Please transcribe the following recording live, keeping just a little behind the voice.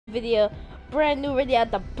video, brand new, ready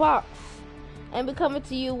out the box, and we're coming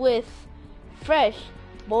to you with Fresh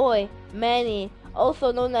Boy Manny,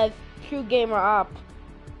 also known as True Gamer Op.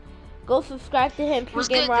 Go subscribe to him, True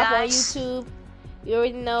Gamer Op on YouTube. You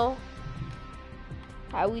already know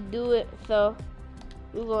how we do it, so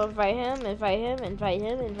we're gonna invite him, invite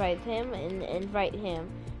him.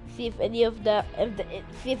 See if any of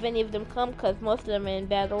them come, cause most of them are in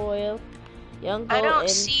battle royals. Young Goat, I don't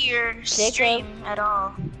see your stream at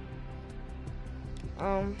all.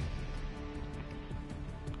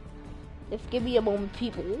 Just give me a moment,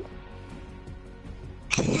 people.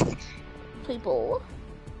 People.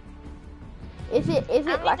 Is it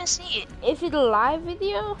like, see it. Is it a live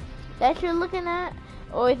video that you're looking at,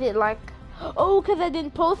 or is it like, oh, cause I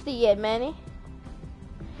didn't post it yet, Manny.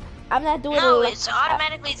 I'm not doing No, it's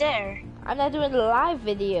automatically there. I'm not doing a live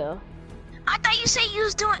video. I thought you said you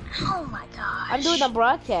was doing. Oh my gosh. I'm doing a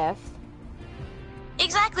broadcast.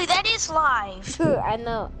 Exactly, that is live. I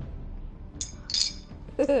know.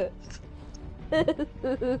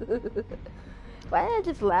 Why did I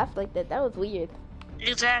just laugh like that? That was weird.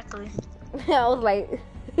 Exactly. I was like.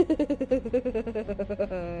 It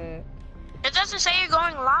doesn't say you're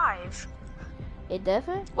going live. It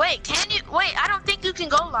doesn't? Wait, can you? Wait, I don't think you can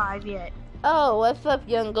go live yet. Oh, what's up,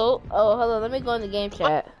 Young Goat? Oh, hold on, let me go in the game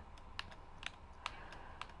chat.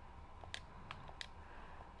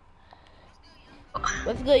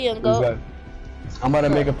 What's good, Young Goat? I'm about to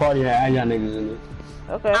make a party and add y'all niggas in it.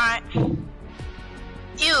 Okay. Alright.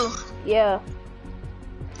 Yeah.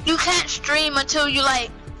 You can't stream until you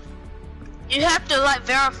you have to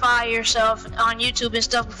verify yourself on YouTube and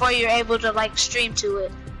stuff before you're able to stream to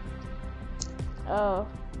it. Oh.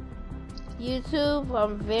 YouTube,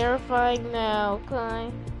 I'm verifying now,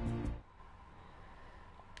 okay?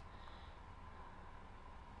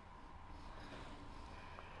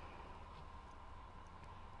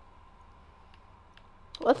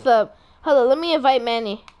 What's up? Hello, let me invite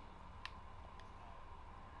Manny.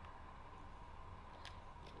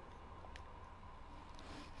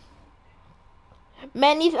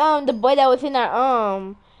 Manny's the boy that was in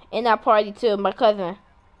our party too, my cousin.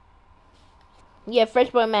 Yeah, Fresh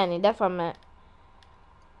Boy Manny, that's what I meant.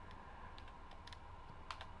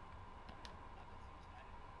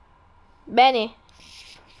 Manny.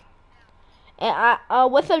 And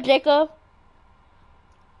what's up, Jacob?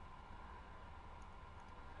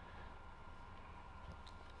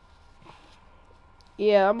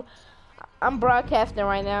 Yeah, I'm broadcasting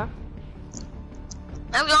right now.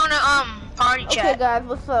 I'm going to party chat. Okay, guys,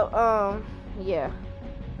 what's up? Yeah.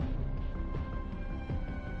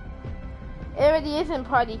 It already is in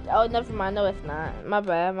party. Oh, never mind. No, it's not. My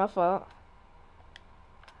bad. My fault.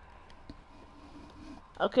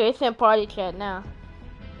 Okay, it's in party chat now.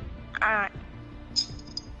 Alright.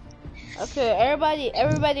 Okay, everybody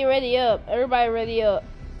ready up. Everybody ready up.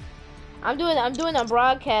 I'm doing a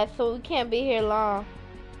broadcast, so we can't be here long.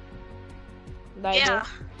 Yeah. This.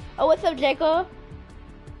 Oh, what's up, Jacob?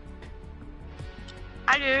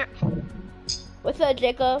 I do. What's up,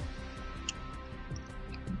 Jacob?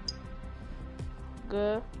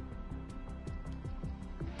 Good.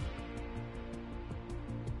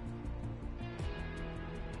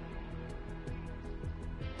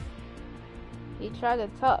 He tried to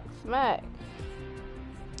talk smack.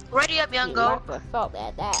 Ready up, Young Goat. Assault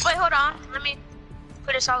at that. Wait, hold on. Let me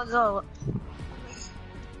put a solid goal.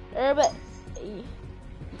 Everybody.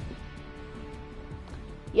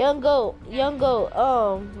 Young Goat,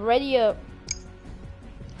 ready up.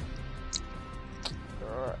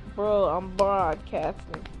 Bro, I'm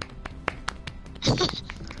broadcasting.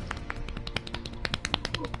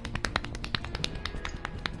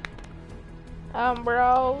 I'm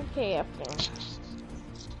broadcasting.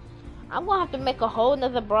 I'm gonna have to make a whole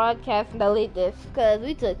nother broadcast and delete this, cause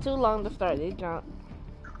we took too long to start this jump.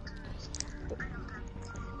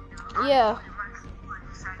 Yeah.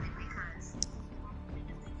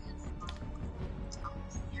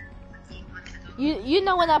 You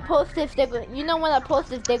know when I post this, they're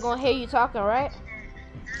gonna hear you talking, right?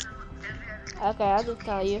 Okay, I'll just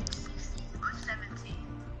tell you.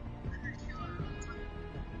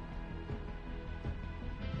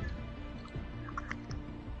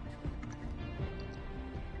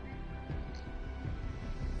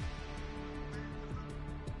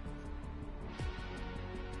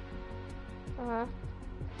 Uh-huh.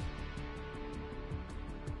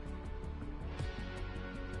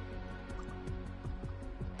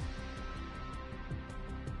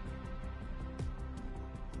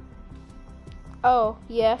 Oh,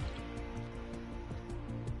 yeah.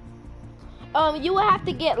 You will have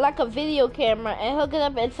to get like a video camera and hook it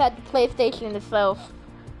up inside the PlayStation itself.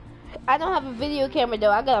 I don't have a video camera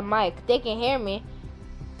though. I got a mic. They can hear me.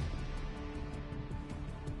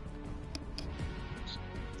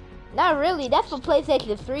 Not really. That's for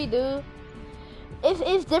PlayStation 3, dude.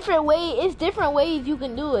 It's different way. It's different ways you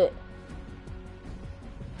can do it.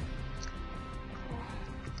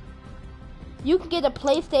 You can get a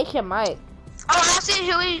PlayStation mic. Oh, I see it,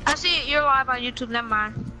 Huey. I see it. You're live on YouTube. Never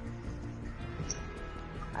mind.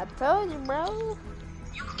 I told you, bro.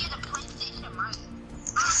 You can get a PlayStation mic.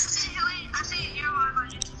 Oh, I see it, Huey. I see it. You're live on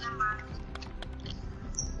YouTube. Never mind.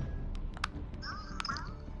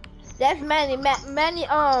 That's Manny. Manny.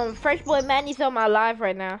 Fresh boy Manny's on my live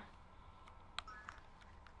right now.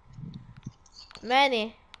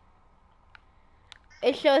 Manny.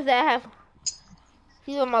 It shows that I have.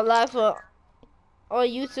 He's on my live on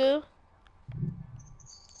YouTube.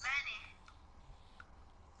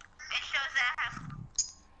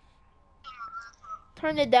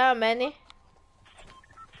 Turn it down, Manny.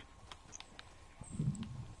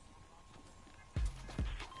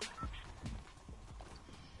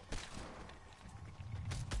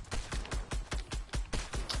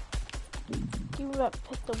 Give me that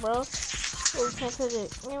pistol, bro. Oh, you can't touch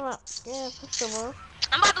it. Give me that pistol, bro.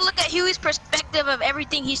 I'm about to look at Huey's perspective of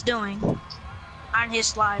everything he's doing on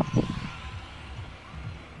his live.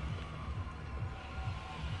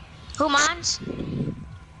 Who mines?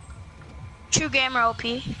 True Gamer OP.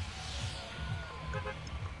 I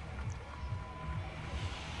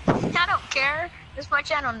don't care. That's my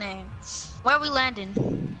channel name. Where are we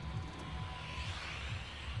landing?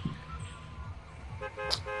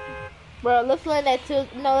 Bro, let's land at two.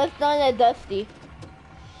 No, let's land at Dusty.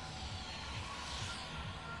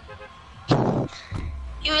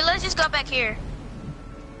 Huey, let's just go back here.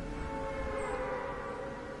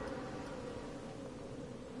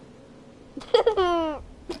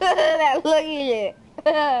 Look at it.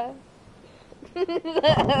 That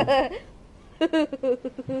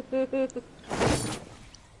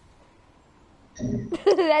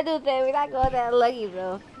dude said we're not going that lucky,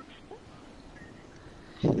 bro.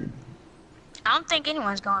 I don't think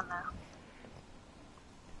anyone's going now.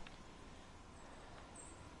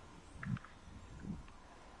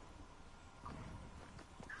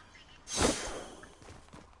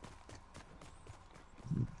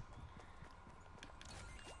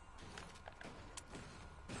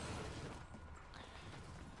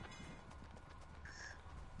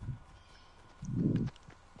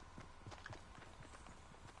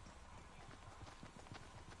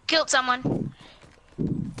 Killed someone.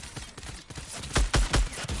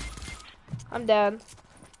 I'm down.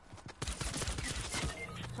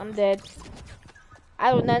 I'm dead.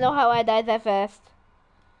 I do not know how I died that fast.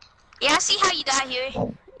 Yeah, I see how you die, Huey.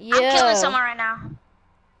 Yeah. I'm killing someone right now.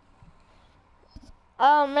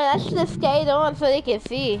 Oh man, I should have stayed on so they can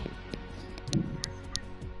see.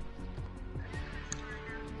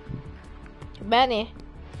 Manny.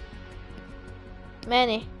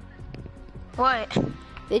 Manny. What?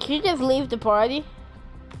 Did you just leave the party?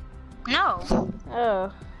 No.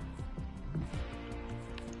 Oh.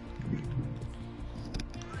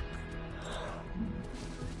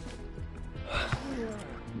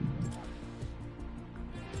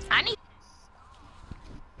 I need.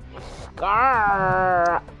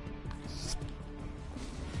 Scar.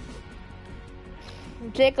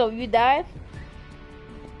 Jacob, you died?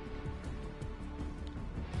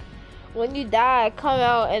 When you die, come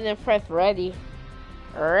out and then press ready.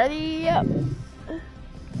 Ready up.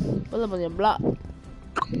 What's up on your block?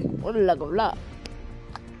 What look like a block?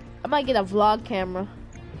 I might get a vlog camera.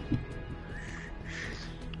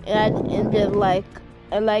 And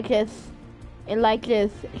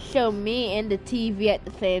just show me and the TV at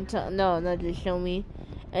the same time. No, not just show me.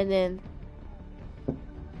 And then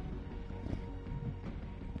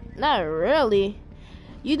not really.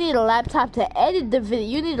 You need a laptop to edit the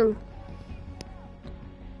video.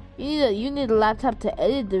 You need a laptop to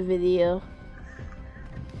edit the video.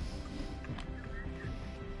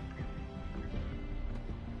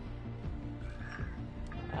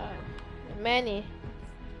 Manny.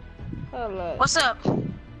 Hold up. What's up?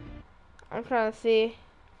 I'm trying to see.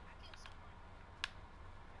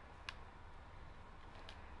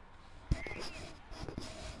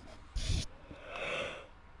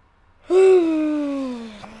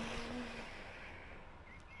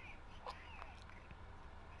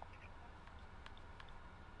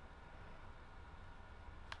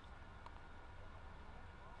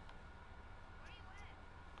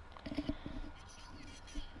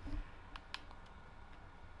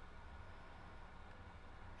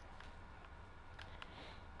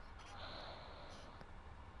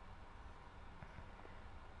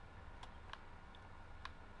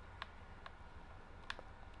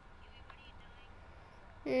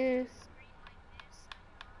 Mm.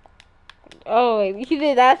 Oh, you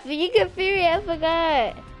did not see. You can see me. I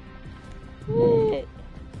forgot. What?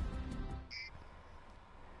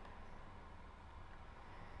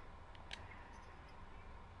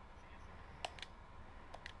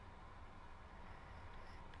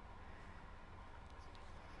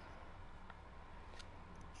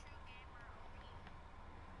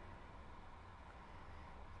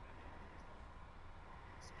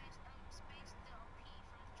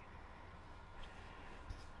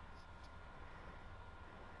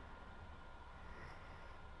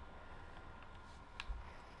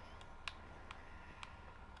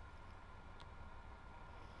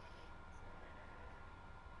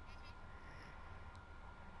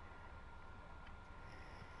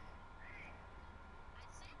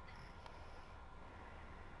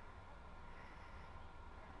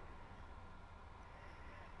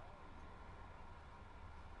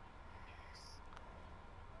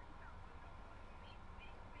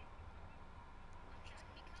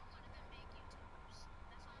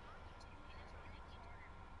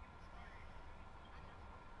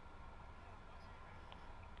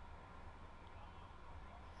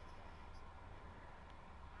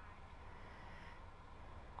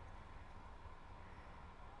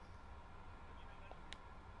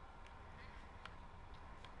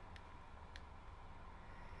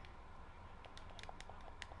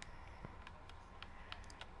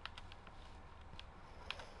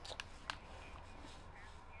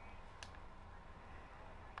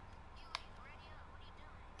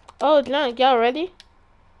 Oh, John, y'all ready?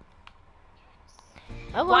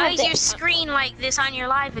 Why is your screen like this on your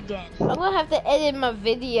live again? I'm gonna have to edit my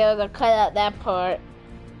video to cut out that part.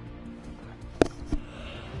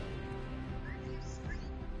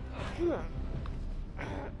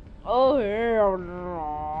 Oh hell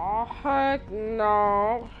no! Heck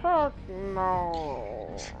no! Heck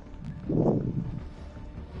no!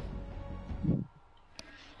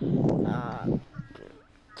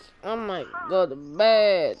 I might go to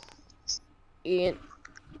bed and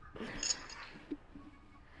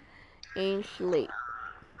sleep.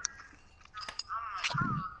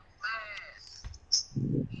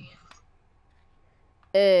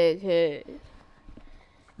 Egghead.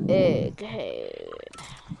 Egghead.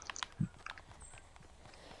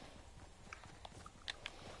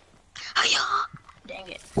 Dang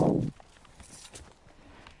it.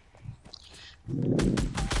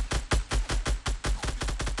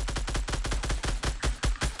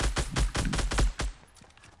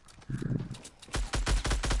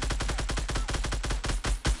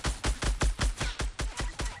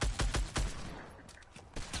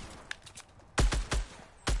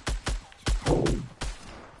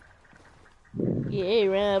 Yeah, he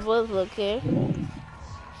ran up us, okay.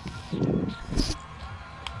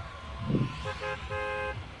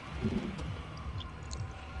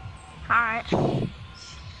 Alright.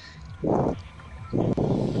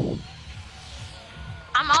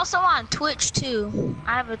 I'm also on Twitch too.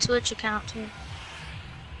 I have a Twitch account too.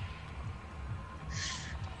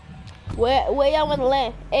 Where y'all wanna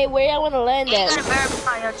land? Hey, where y'all wanna land You at? gotta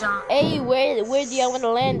verify your jump. Hey, where do y'all wanna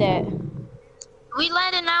land at? We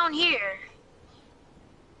landed down here.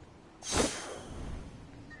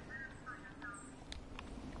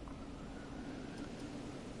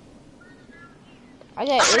 I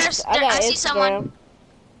got I see Instagram. someone.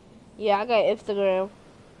 Yeah, I got Instagram.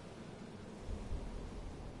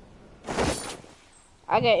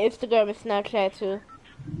 I got Instagram and Snapchat too.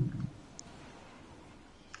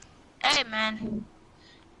 Hey man,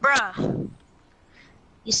 bruh,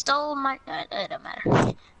 you stole my. It don't matter.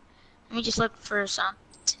 Let me just look for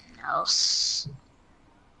something else.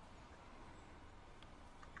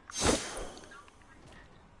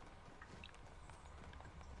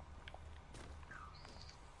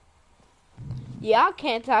 Y'all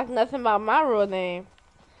can't talk nothing about my real name.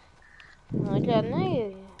 Like that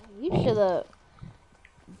nigga, you should have,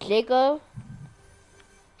 Jacob.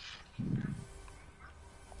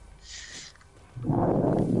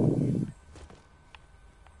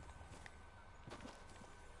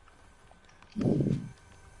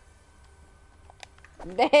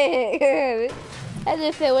 Dang. I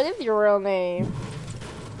just said, what is your real name?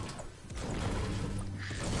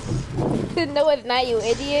 No, it's not, you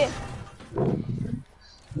idiot.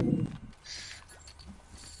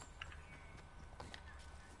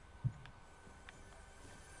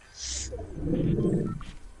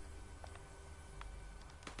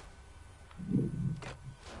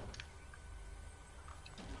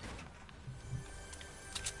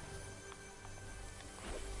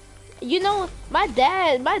 You know, my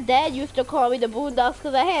dad used to call me the Boondocks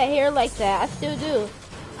because I had hair like that. I still do.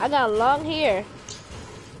 I got long hair.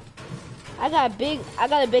 I got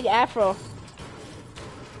a big afro.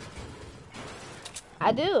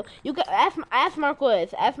 I do. You can ask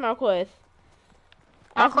Marquez. Ask Marquez.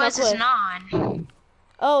 Ask Marquez is Marquez. non.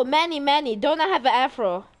 Oh, Manny, don't I have an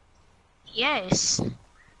afro? Yes.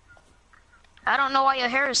 I don't know why your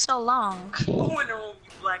hair is so long. Go in the room,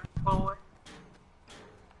 you black boy.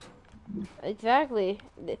 Exactly.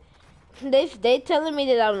 They telling me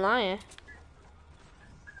that I'm lying.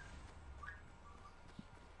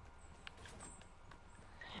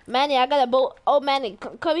 Manny, I got a boat. Oh, Manny,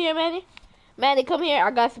 come here, Manny. Manny, come here.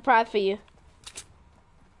 I got a surprise for you.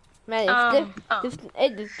 Manny, just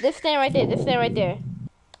stand right there. Just stand right there.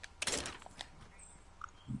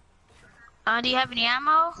 Do you have any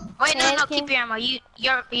ammo? Wait, no, keep your ammo.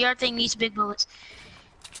 Your thing needs big bullets.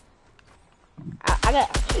 I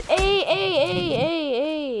got.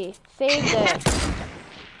 Hey. Save that.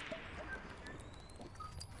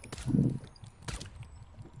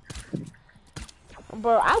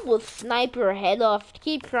 Bro, I will snipe your head off.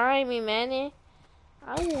 Keep trying me, Manny.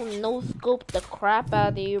 I will no scope the crap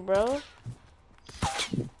out of you, bro.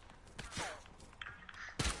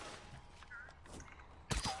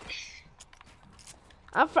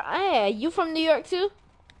 Hey, you from New York too?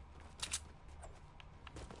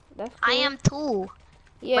 That's cool. I am too.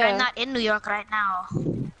 Yeah. But I'm not in New York right now.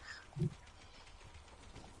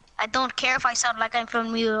 I don't care if I sound like I'm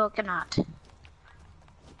from New York or not.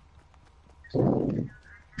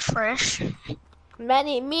 Fresh.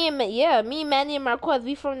 Manny, me, Manny and Marquez,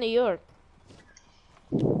 we from New York.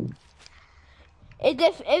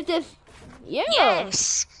 It's just, yeah.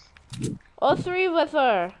 Yes. All three of us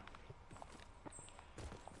are.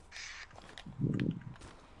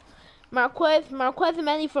 Marquez and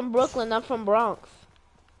Manny from Brooklyn, I'm from Bronx.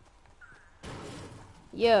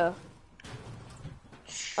 Yeah.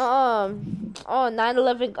 Oh,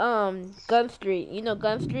 911, Gun Street. You know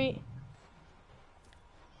Gun Street?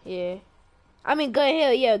 Yeah. I mean, Gun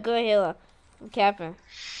Hill, yeah, Gun Hill. I'm capping.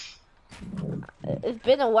 It's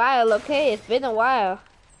been a while, okay? It's been a while.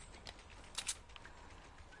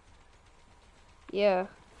 Yeah.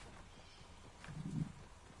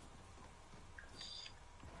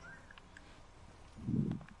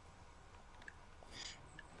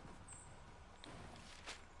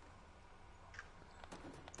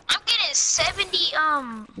 I'm getting 70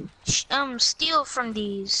 steel from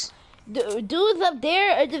these. Dudes up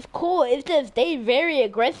there are just cool. It's just they very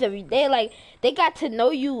aggressive. They got to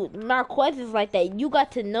know you. Marquez is like that. You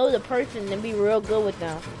got to know the person and be real good with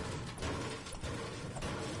them.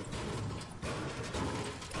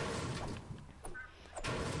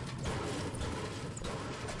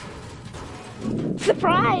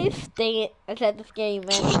 Surprise! Dang it! I said this game,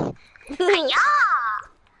 man.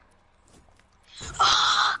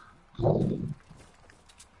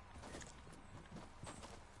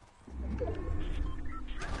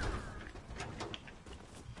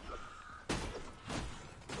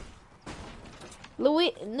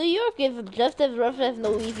 New York is just as rough as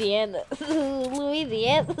Louisiana.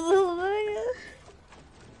 Louisiana.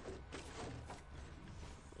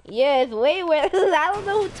 Yeah, it's way worse. I don't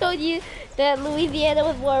know who told you that Louisiana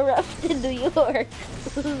was more rough than New York.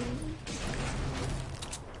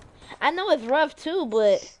 I know it's rough too,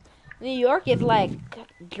 but New York is like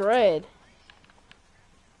dread.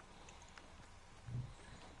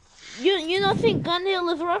 You don't think Gun Hill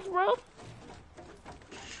is rough, bro?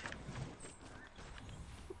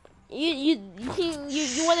 You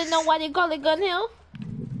want to know why they call it Gun Hill?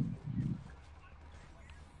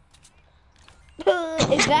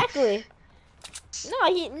 Exactly.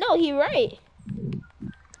 No, he right.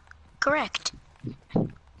 Correct.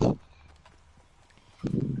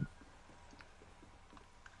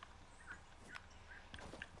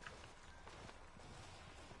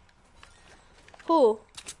 Who?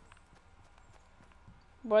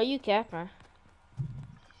 Bro, you capping.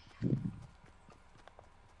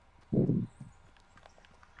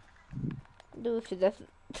 Dude, that's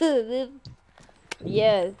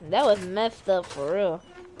yeah, that was messed up for real.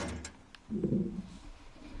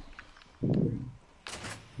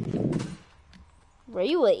 Bro,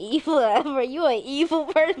 you an evil, bro. You an evil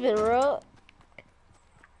person, bro.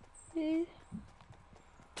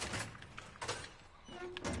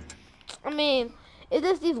 I mean, it's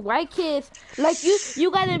just these white kids. Like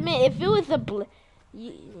you gotta admit, if it was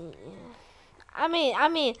I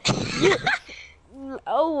mean, you.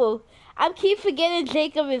 Oh, I keep forgetting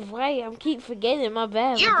Jacob is white. I keep forgetting. My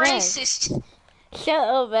bad. You're my bad. racist. Shut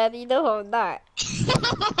up, man. You know I'm not.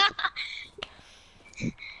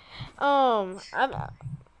 I'm.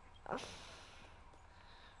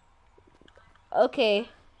 Okay.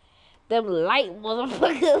 Them light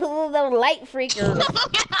motherfuckers. Them light freakers.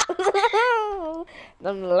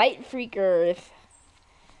 Them light freakers.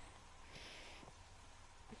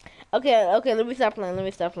 Okay, let me stop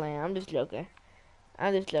playing. I'm just joking.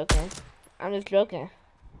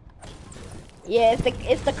 Yeah,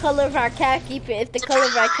 it's the color of our khaki pants. It's the color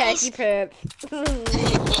of our khaki pants.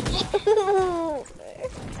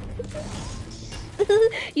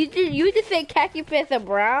 you just said khaki pants are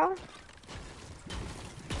brown?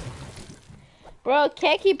 Bro,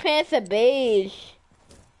 khaki pants are beige.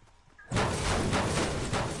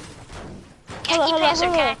 Khaki pants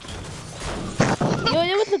are khaki. Yo,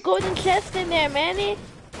 there was a golden chest in there, Manny.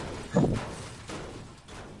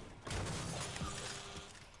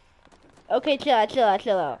 Okay, chill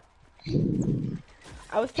out.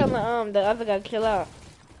 I was telling the other guy chill out.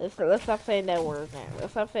 Let's stop saying that word, man.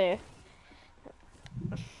 Let's stop saying.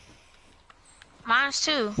 Mine's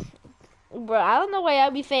too. Bro, I don't know why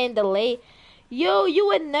y'all be saying delay. Yo, you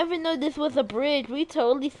would never know this was a bridge. We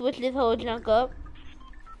totally switched this whole junk up.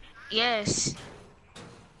 Yes.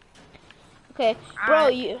 Okay, bro,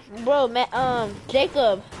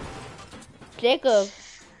 Jacob.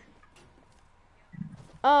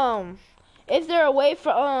 Is there a way for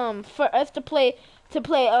us to play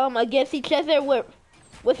against each other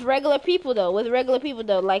with regular people though?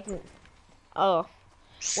 Like, oh,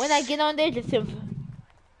 when I get on there, just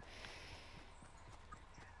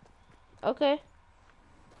okay.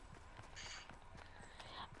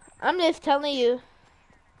 I'm just telling you.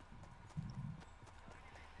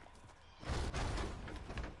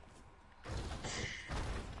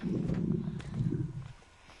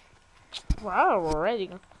 Wow, already.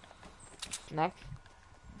 Snack.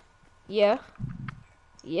 Yeah.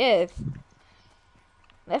 Yes.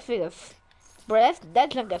 That's bro.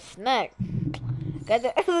 That's like a snack. That's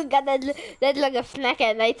like a snack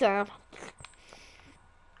at nighttime.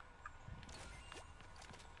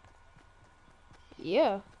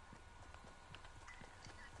 Yeah.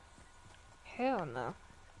 Hell no.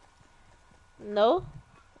 No,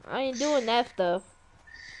 I ain't doing that stuff.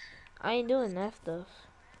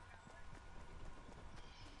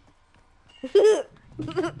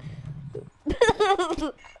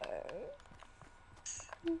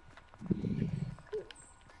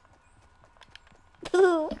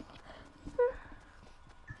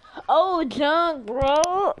 Oh, junk,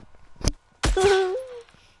 bro.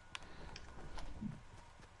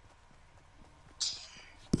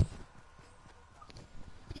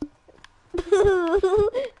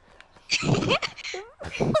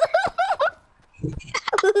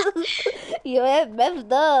 Yo, that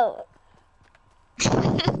messed up.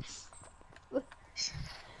 But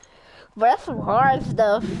that's some hard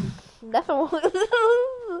stuff. That's some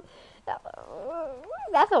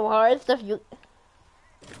that's some hard stuff. You.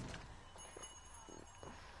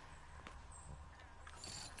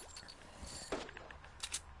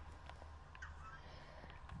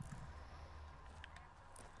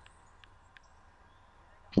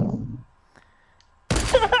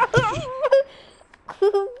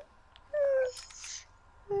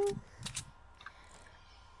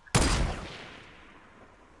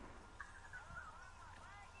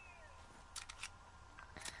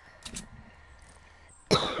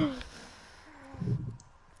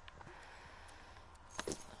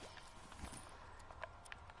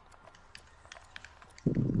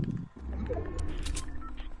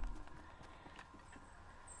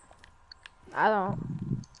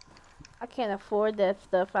 I can't afford that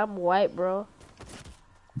stuff. I'm white, bro.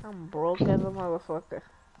 I'm broke as a motherfucker.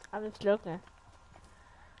 I'm just joking.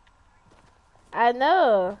 I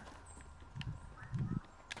know.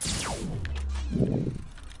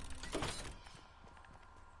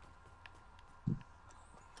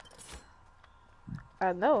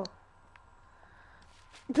 I know.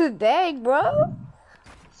 Dang, bro.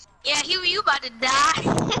 Yeah, Huey, you about to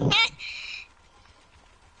die.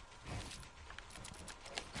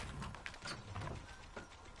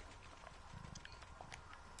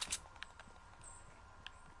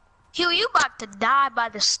 Huey, you about to die by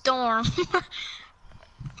the storm.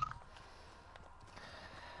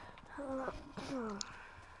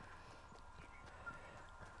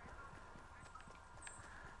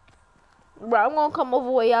 Bro, I'm gonna come over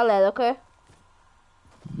where y'all at, okay?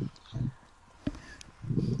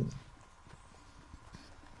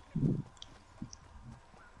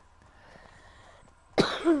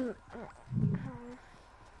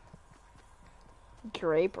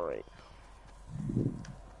 Drapery.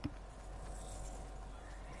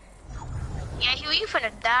 Yeah, Huey, you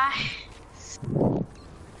finna die.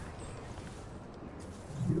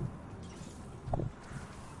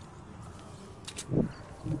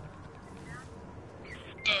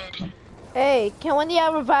 Dead. Hey, can one of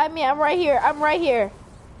y'all revive me? I'm right here.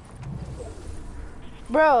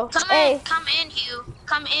 Bro, hey, come in, Hugh.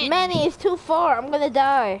 Come in. Manny, it's too far. I'm gonna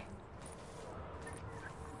die.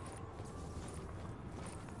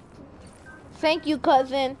 Thank you,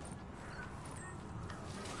 cousin.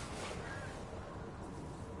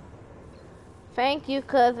 Thank you,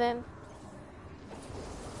 cousin.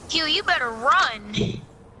 Hugh, you better run. You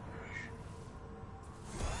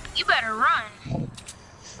better run.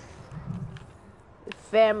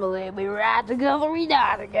 Family, we ride together, we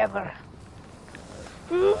die together.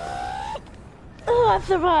 Oh, I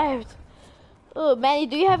survived. Oh, Manny,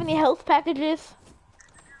 do you have any health packages?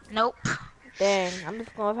 Nope. Dang, I'm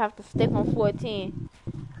just gonna have to stick on 14.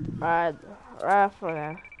 Right for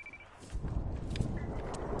now.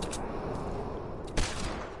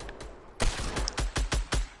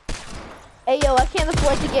 Hey, yo, I can't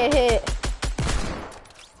afford to get hit.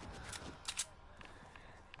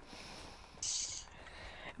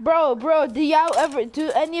 Bro,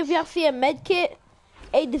 do any of y'all see a med kit?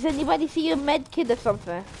 Hey, does anybody see a med kit or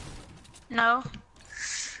something? No.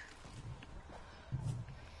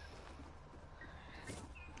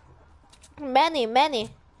 Manny,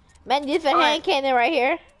 there's a hand cannon right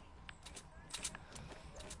here.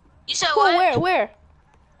 You said Cool, what? where?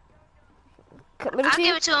 Let me I'll see.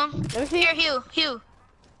 give it to him. Let me see. Here, Hugh.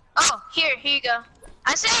 Oh, here you go.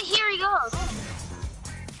 I said here he goes.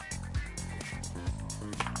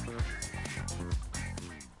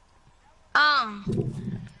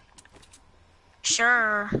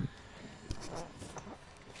 Sure.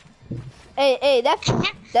 Hey,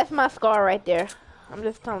 that's my scar right there. I'm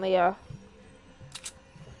just telling y'all.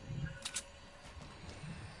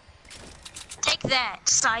 Take that,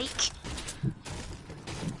 psych.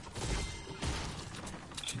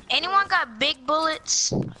 Anyone got big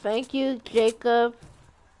bullets? Thank you, Jacob.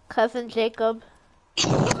 Cousin Jacob.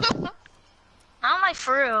 I'm like,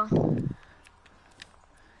 for real.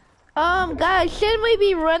 Guys, shouldn't we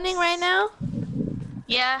be running right now?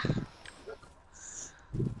 Yeah.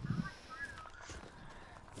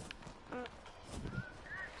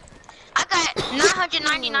 I got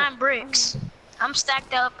 999 bricks. I'm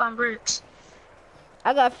stacked up on bricks.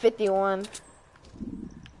 I got 51.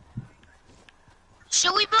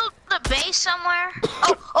 Should we build a base somewhere?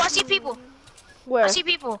 Oh, I see people. Where? I see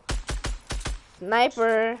people.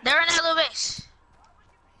 Sniper. They're in that little base.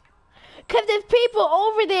 Cause there's people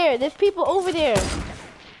over there. There's people over there.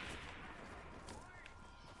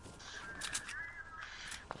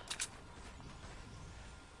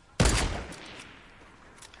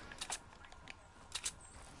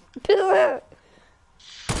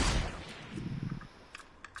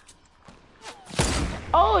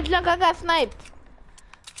 Oh, look, I got sniped.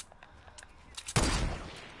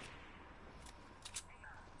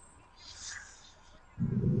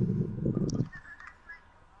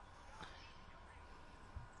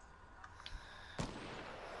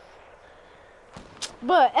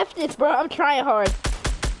 But F this, bro. I'm trying hard.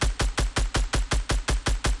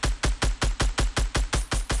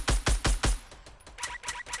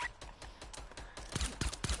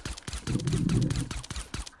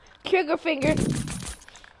 Trigger finger.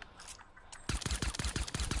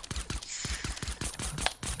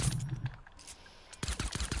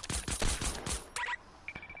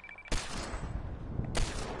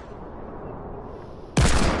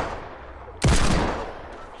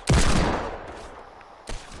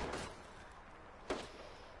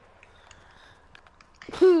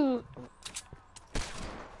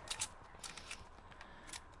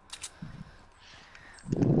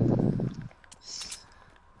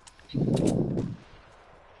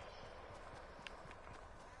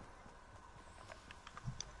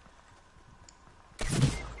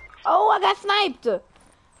 Oh, I got sniped.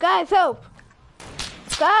 Guys, help.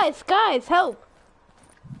 Guys, help.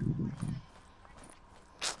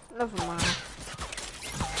 Never mind.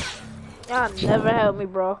 Y'all never help me,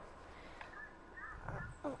 bro.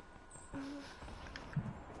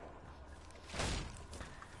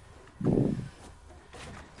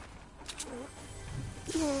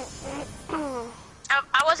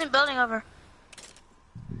 I wasn't building over.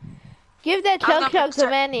 Give that chug to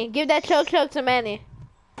Manny. Give that chug to Manny.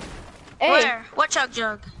 Hey. Where? What chug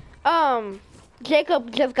jug?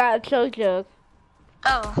 Jacob just got a chug.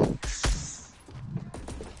 Oh.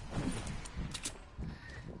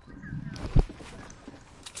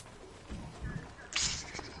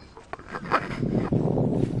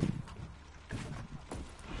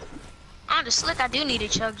 On the slick, I do need a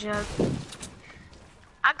chug jug.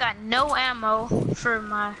 I got no ammo for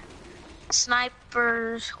my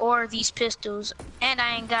snipers or these pistols, and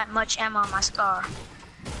I ain't got much ammo on my scar.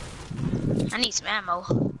 I need some ammo.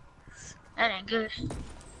 That ain't good.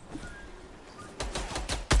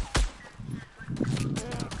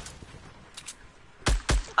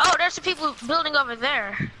 there's some people building over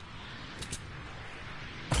there.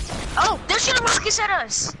 Oh, they're shooting rockets at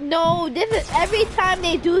us. No, this is every time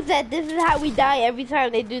they do that. This is how we die. Every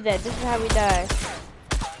time they do that, this is how we die.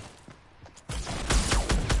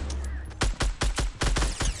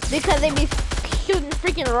 Because they be shooting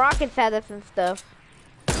freaking rockets at us and stuff.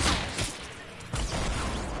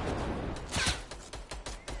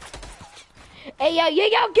 Hey, yo,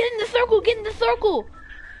 get in the circle, get in the circle.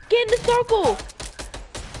 Get in the circle.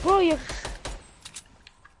 Bro, you're...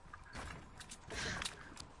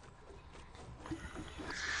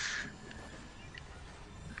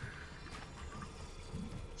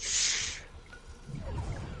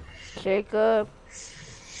 Jacob.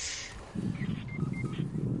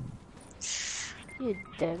 You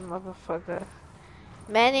dead motherfucker.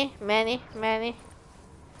 Manny.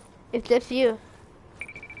 It's just you.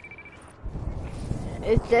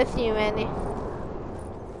 It's just you, Manny.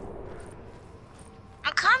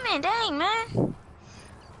 I'm coming, dang, man.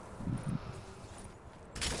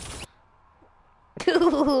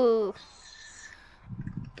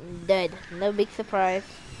 Dead. No big surprise.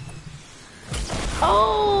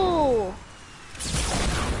 Oh!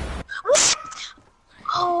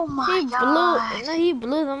 Oh my god. He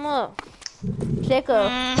blew them up.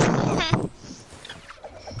 Jacob.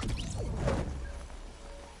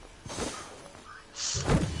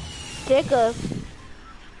 Jacob.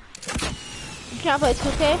 You trying to play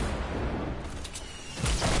 2K?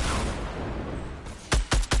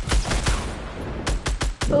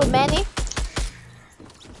 Who, Manny?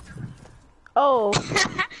 Oh.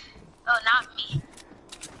 Oh, not me.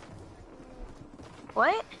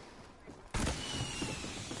 What?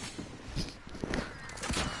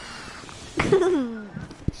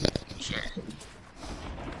 Sure.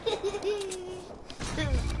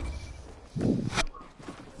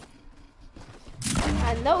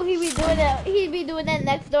 I know he be doing that. He be doing that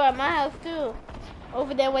next door at my house too.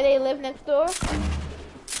 Over there where they live next door.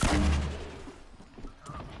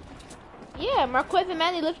 Yeah, Marquez and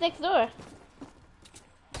Manny live next door.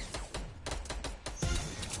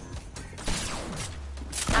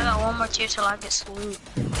 I got one more tier till I get loot.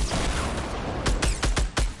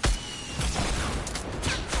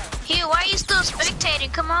 Hugh, why are you still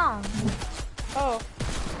spectating? Come on. Oh.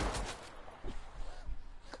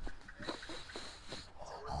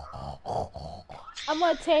 I'm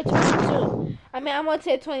on tier 22. I'm on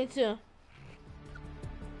tier 22.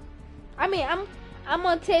 I'm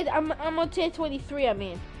on tier 23, I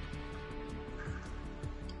mean.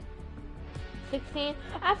 16?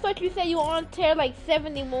 I thought you said you were on tier like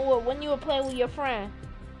 70 more when you were playing with your friend.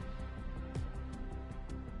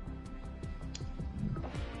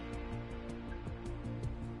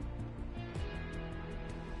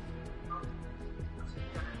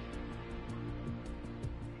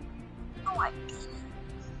 Oh, I did.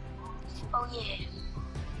 Oh, yeah.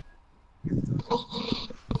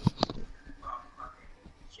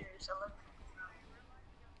 Cheers, I love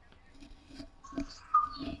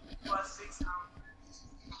you. Plus 6 hours.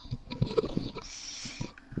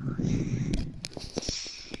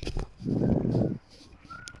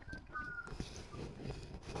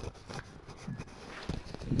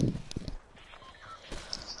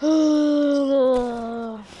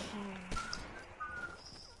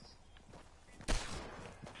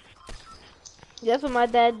 That's what my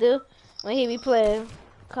dad do when he be playing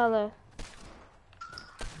color.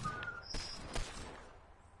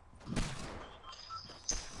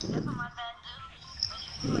 That's what my dad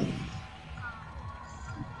do when he plays.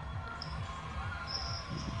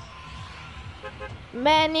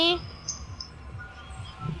 Manny,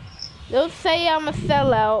 don't say I'm a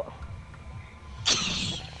sellout.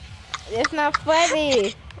 It's not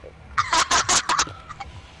funny.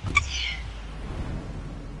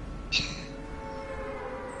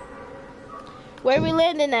 Where are we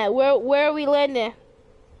landing at? Where are we landing?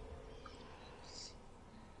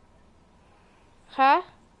 Huh?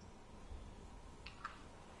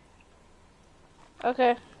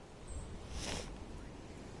 Okay.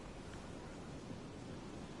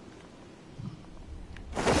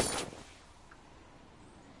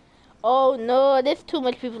 Oh no, there's too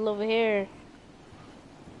much people over here.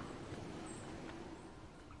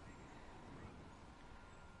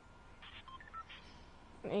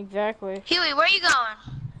 Exactly. Huey, where are you going?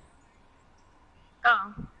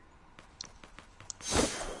 Oh.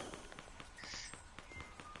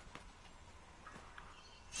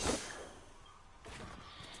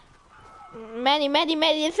 Manny,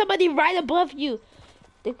 there's somebody right above you.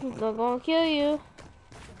 They're gonna kill you.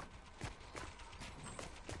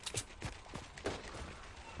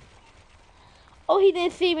 Oh, he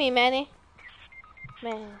didn't see me, Manny.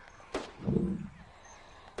 Man.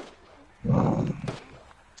 You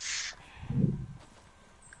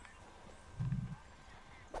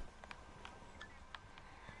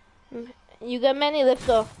got many? Let's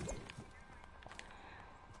go.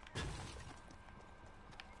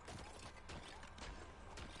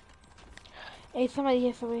 Hey, somebody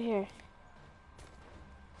here, somebody here.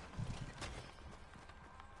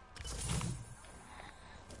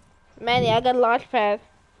 Manny, I got a launch pad.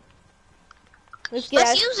 Let's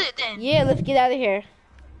use it then. Yeah, let's get out of here.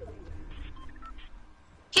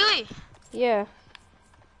 Huey, Yeah.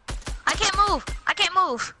 I can't move. I can't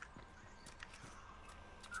move.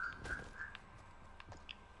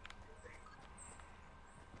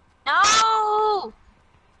 No!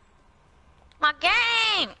 My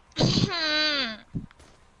game!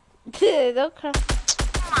 Don't come.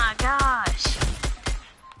 Oh my gosh.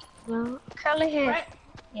 No, curly hair. Right.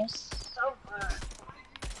 Yes. So good.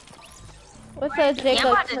 What's up, Yeah, I'm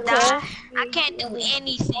Jacob? about to die. I can't do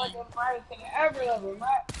anything.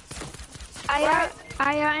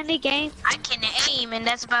 Are you in the game? I can aim and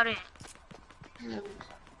that's about it.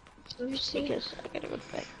 Let me see. Because I gotta go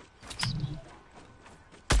back.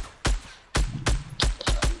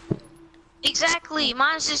 Exactly,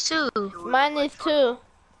 mine's just 2. Mine is 2.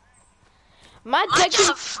 My My check is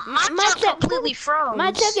jump completely froze.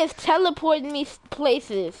 my check is teleporting me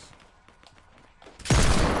places.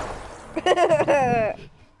 I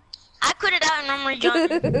quit it out and I'm rejoining.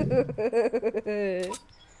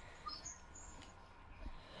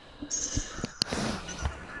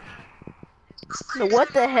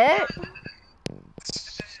 What the heck?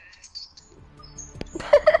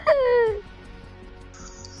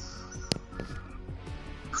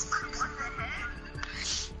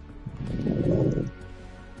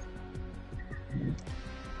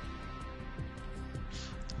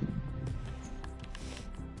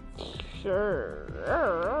 Sure.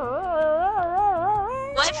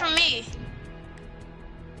 Wait for me.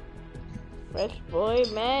 Fresh boy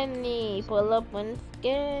Manny, pull up when it's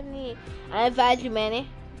skinny. I invite you, Manny.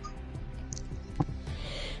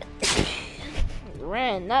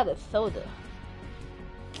 Ran, not a soda.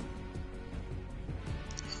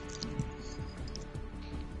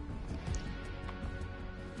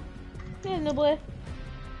 Yeah, no boy.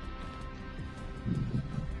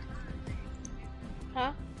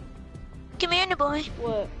 Huh? Come here, boy.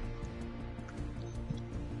 What?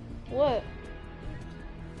 What?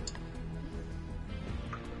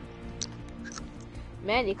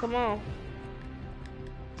 Mandy, come on.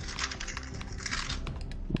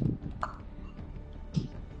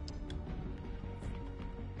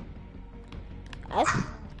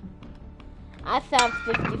 I sound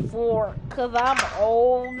 54 cause I'm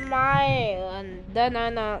old man.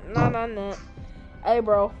 No. Hey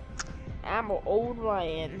bro, I'm an old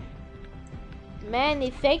man. Manny,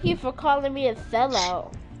 thank you for calling me a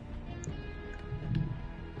sellout.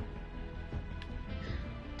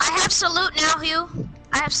 I have salute now, Hugh.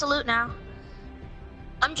 I have salute now.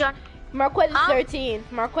 I'm John. Marquez is Huh? 13.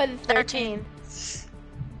 Marquez is 13.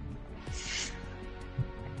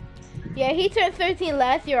 Yeah, he turned 13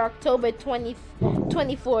 last year, October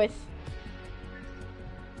 24th.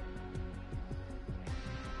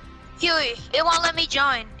 Huey, it won't let me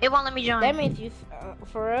join. It won't let me join. That means you,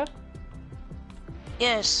 for real?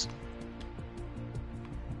 Yes.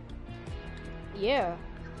 Yeah.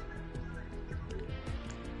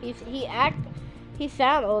 He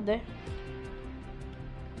sound older.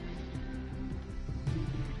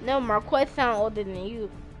 No, Marquez sound older than you.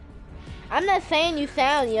 I'm not saying you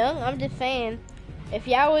sound young. I'm just saying, if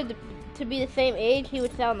y'all were to be the same age, he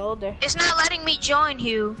would sound older. It's not letting me join,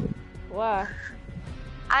 Hugh. Why?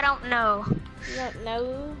 I don't know. You don't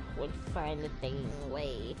know? Let's find the thing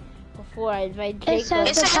way before I invite It Jacob. says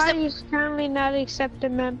It the says that- party is currently not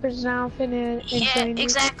accepting members now. Yeah,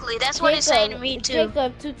 exactly. That's what it's saying to me too.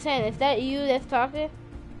 Jacob 210. Is that you that's talking?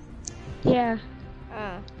 Yeah.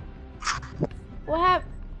 What happened?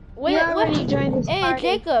 You already joined this Hey, party.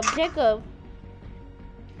 Jacob.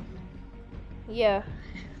 Yeah.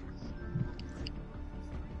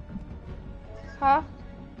 Huh?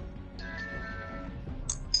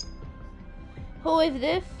 Who is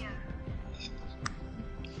this?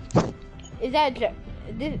 Is that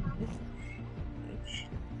this?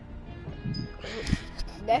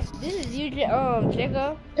 This is you,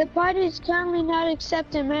 Jacob. The party is currently not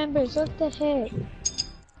accepting members. What the heck?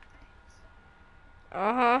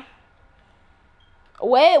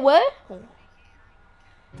 Wait, what?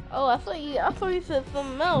 Oh, I thought you said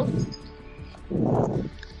something else.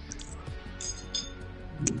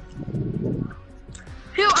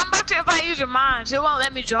 Hugh, I'm about to invite you to mine. It won't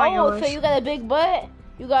let me join Oh, yours. so you got a big butt?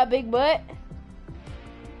 You got a big butt?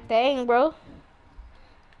 Dang, bro.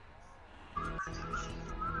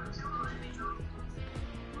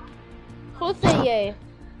 Who said yay?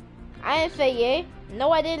 I didn't say yay. No,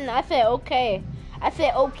 I didn't. I said okay. I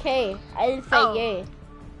said okay. I didn't say Oh. yay.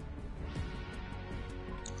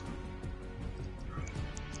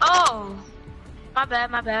 Oh, my bad,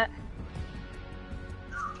 my bad.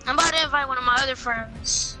 I'm about to invite one of my other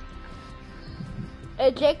friends. Hey,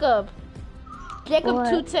 Jacob. Jacob What?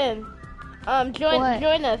 210. What?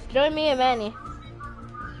 Join us. Join me and Manny.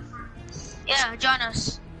 Yeah, join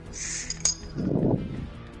us.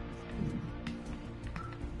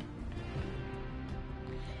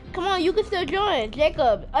 Come on, you can still join.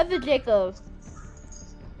 Jacob. Other Jacob.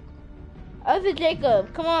 Other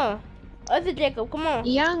Jacob. Come on. Other Jacob. Come on.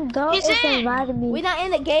 Young goat He's is in. invited me. We're not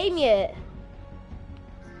in the game yet.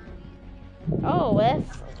 Oh,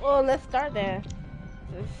 let's start then.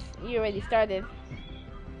 You already started.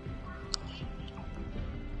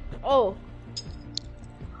 Oh.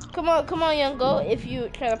 Come on, young goat, if you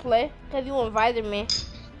try to play. Cause you invited me.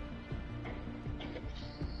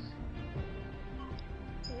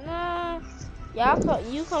 Nah.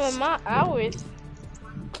 You come in my hours.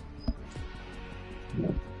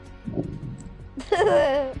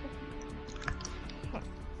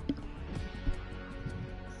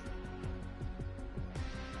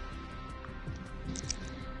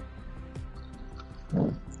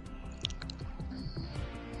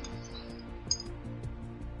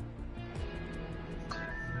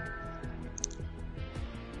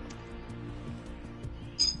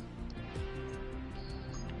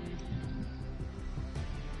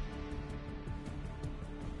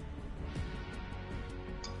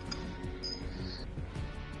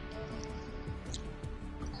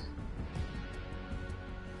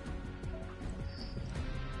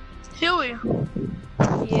 Huey.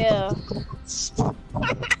 Yeah.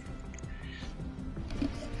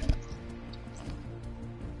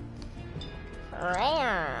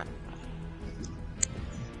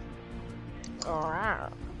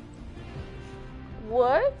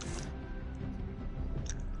 What?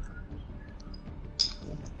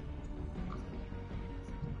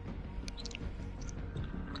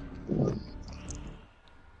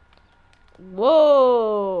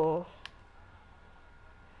 Whoa.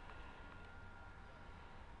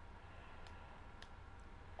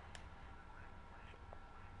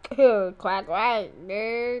 Quack quack,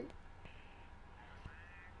 nerd.